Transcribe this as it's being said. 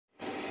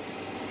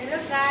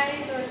Hello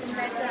guys, welcome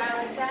back to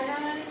our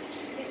channel.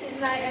 This is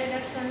my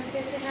elder son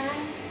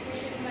Sesihan.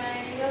 This is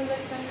my younger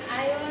son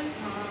Ayon.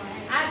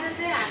 आज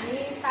चाहिँ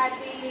हामी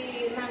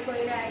पार्टीमा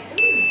गइरहेछौँ.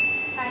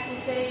 Party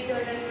चाहिँ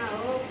जोर्डनमा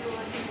हो,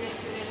 प्रोसिन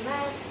रेस्टुरेन्टमा.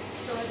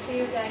 So see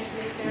you guys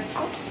later.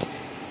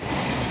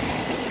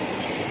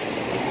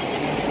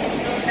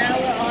 So now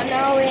we're on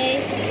our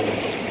way.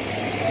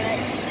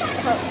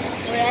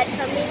 We're at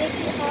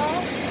Community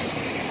Hall.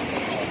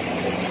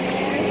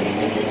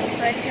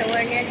 But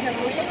we're near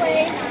Tamu's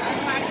place.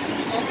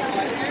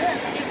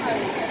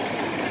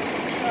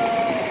 So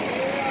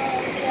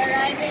we're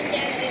arriving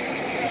there in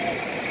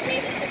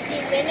maybe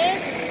 15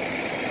 minutes.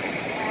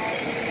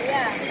 And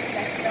yeah,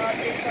 that's the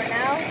update for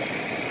now.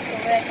 So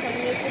we're at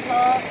Community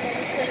Hall. Let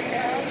me put it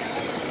down.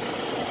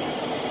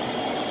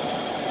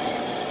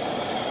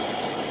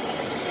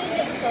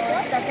 So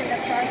we're stuck in the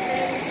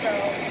crossing. So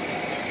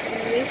when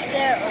we reach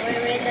there, or when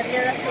we're in the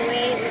middle of the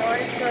way, we want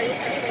to show you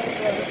something.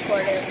 We'll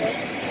record it, okay?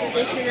 So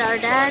this is our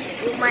dad.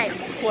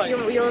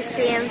 You'll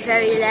see him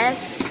very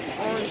less.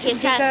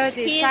 He's Because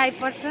he's shy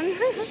person.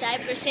 Shy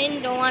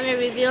person, don't want to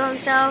reveal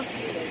himself.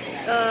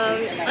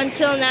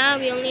 Until now,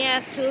 we only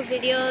have 2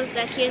 videos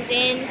that he's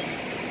in.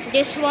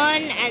 This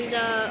one and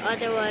the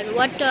other one.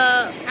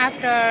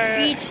 After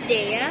Beach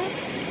day, yeah?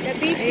 The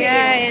beach video.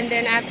 Yeah, and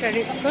then after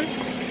the school.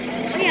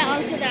 Oh yeah,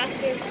 also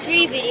there's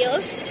 3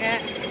 videos. Yeah.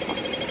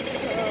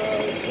 So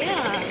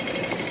yeah,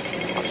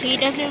 he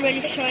doesn't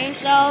really show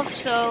himself.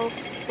 So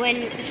when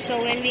we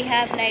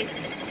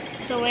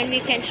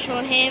can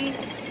show him,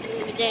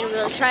 then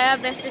we'll try our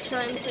best to show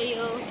him to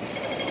you.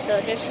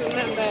 So just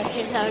remember,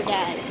 he's our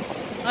dad.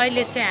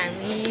 अहिले चाहिँ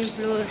हामी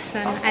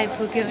ब्लोसन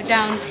आइपुग्यो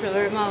down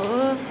फ्लोरमा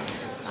हो.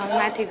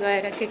 माथि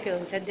गएर के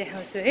हुन्छ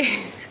देखाउँछु है.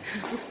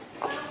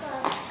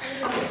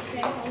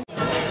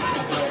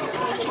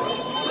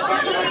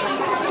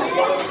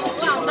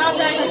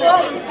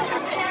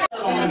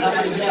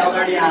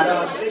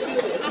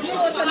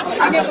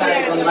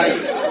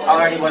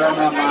 अगाडि बढाउन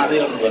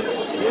महादेव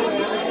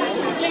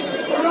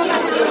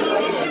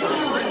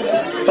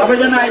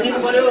सबैजना आइदिनु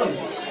पर्यो.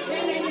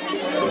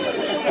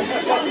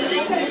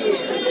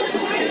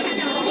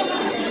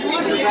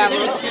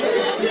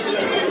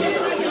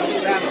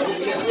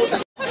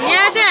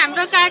 यहाँ चाहिँ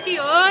हाम्रो काकी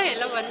हो.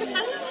 हेलो भन्नु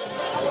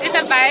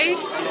यता भाइ.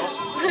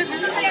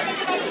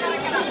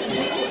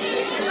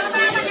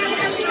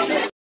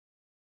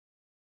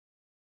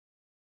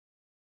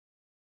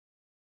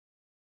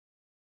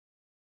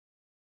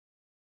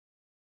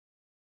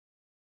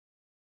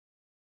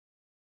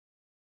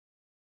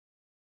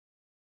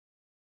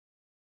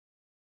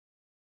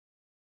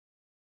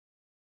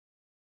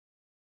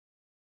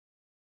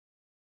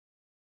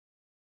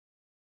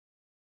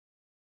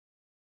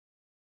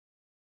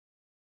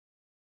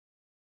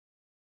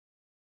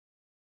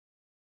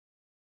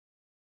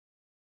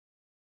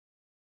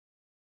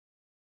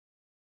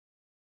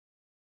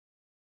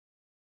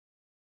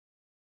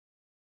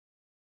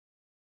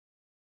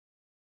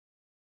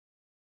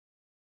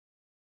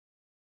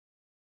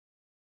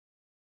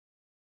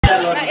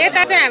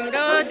 यता चाहिँ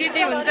हाम्रो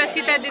दिदी हुन्छ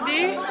सीता दिदी.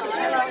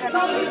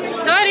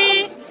 छोरी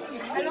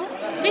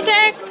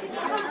मिसेक.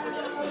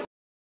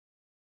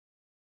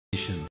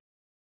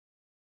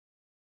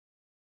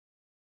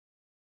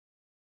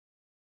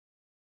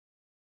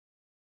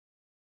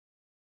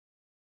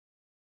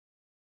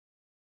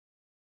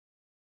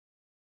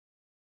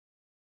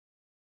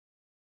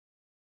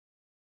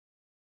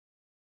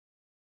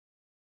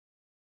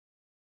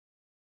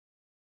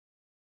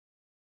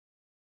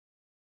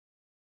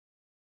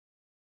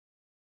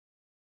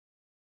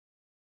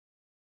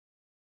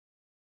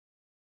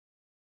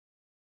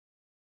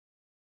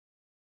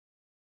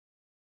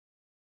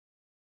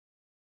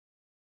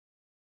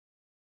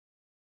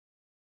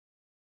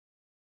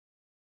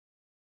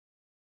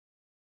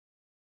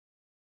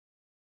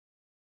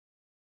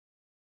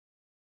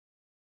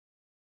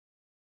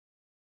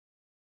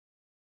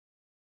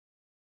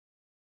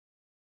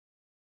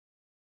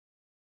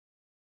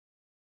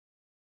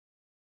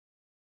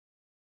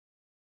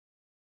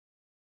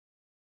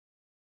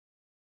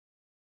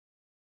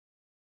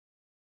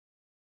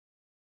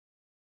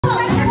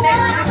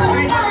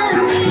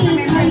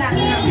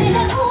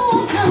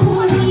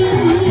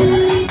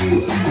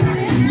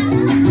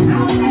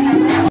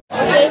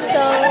 Okay,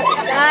 so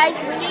guys,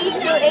 we need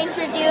to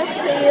introduce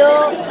to you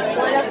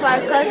one of our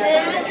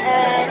cousins,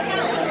 and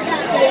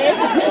this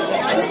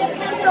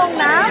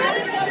Nam.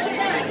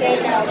 Okay,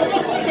 now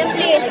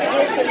simply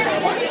introduce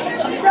yourself.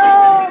 So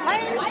my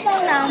name is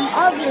Nam.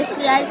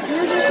 Obviously, I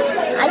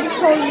just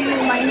told you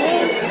my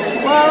name.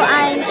 Well,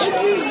 I'm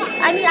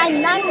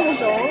 9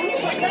 years old.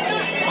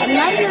 I'm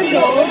 9 years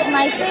old.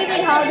 My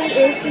favorite hobby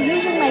is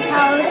using my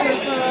powers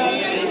with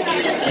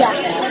yeah.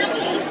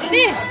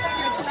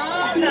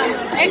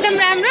 एकदम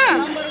राम्रो.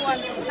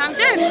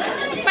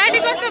 Party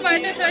कस्तो भयो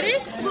त छोरी?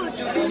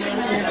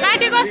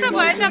 Party कस्तो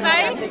भयो त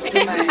भाइ?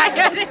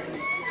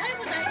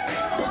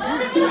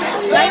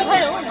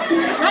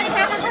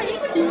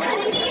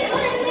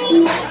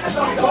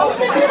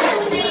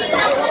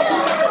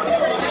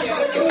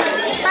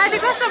 पार्टी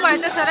कस्तो भयो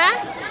त छोरा?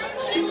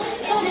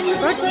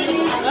 Good.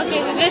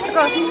 Okay, let's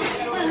go.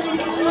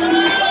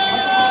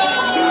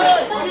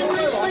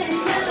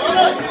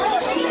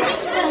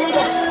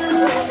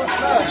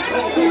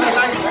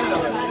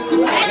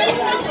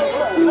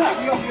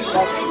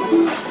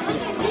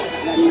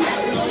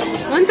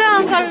 हुन्छ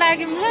अङ्कल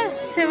लाग्यौँ ल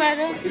सेवा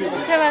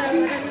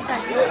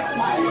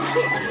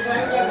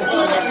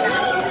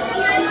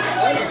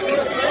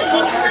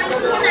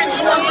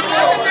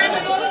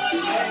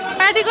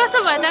पार्टी कस्तो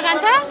भयो त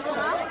कान्छा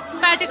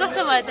पार्टी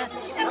कस्तो भयो त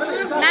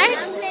नाइस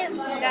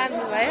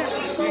राम्रो भयो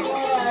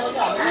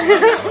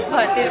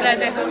भतिजलाई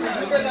देखो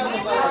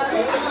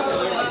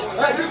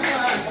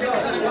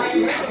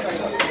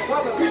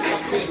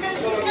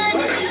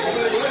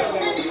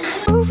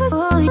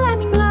Let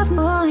me love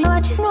boy,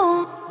 what you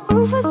know?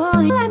 Rufus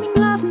boy, let me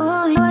love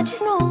boy, what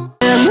you know?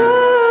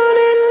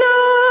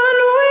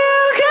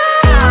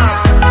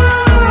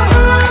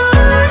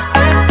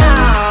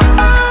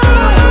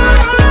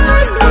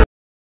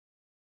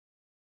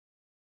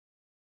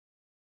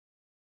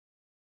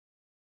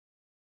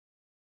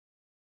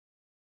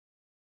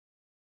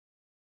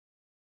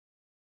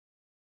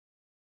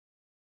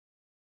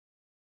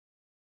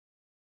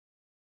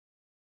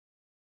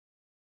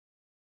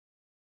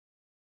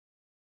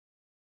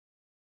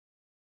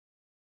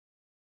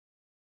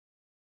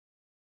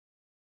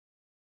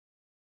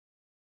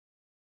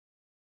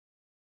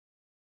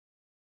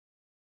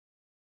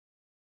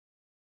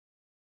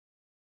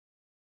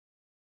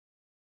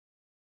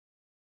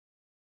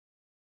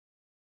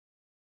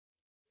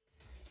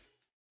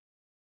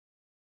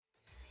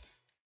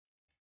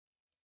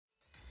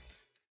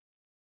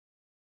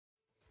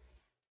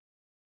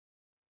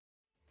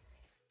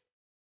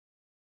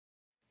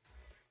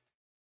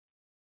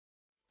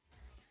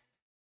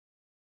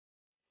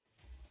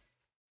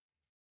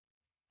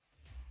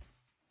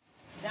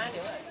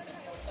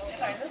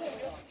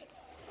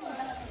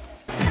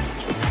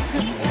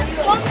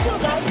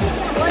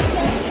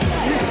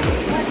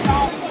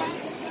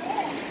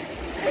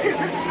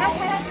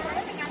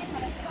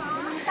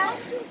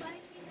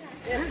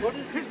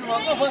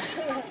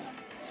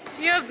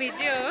 यो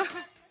भिडियो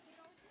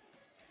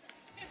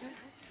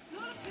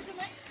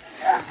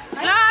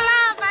ल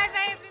बाई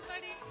बाई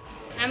एभ्रीबडी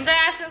हाम्रो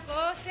आशोको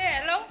से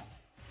हेलो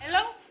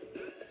हेलो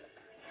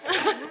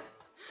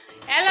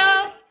हेलो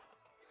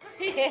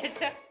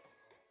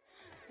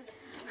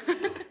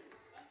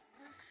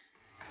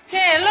से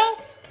हेलो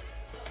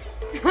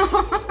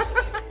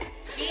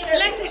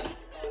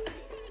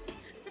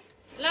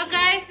ल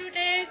गाइस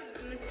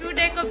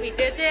टुडेको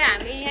भिडियो चाहिँ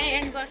हामी यहाँ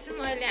एन्ड गर्छौँ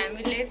अहिले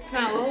हामी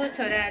लेफ्टमा हो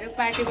छोराहरू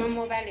पार्टीमा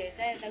मोबाइल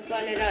हेर्दा यता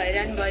गलेर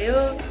हैरान भयो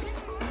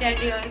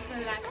ड्याडी अल्सो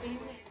लाग्थ्यौँ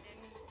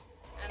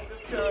हाम्रो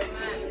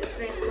फ्लोरमा हामीले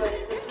प्रेस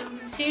गरेको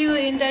छौँ C you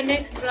in the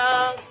next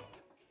blog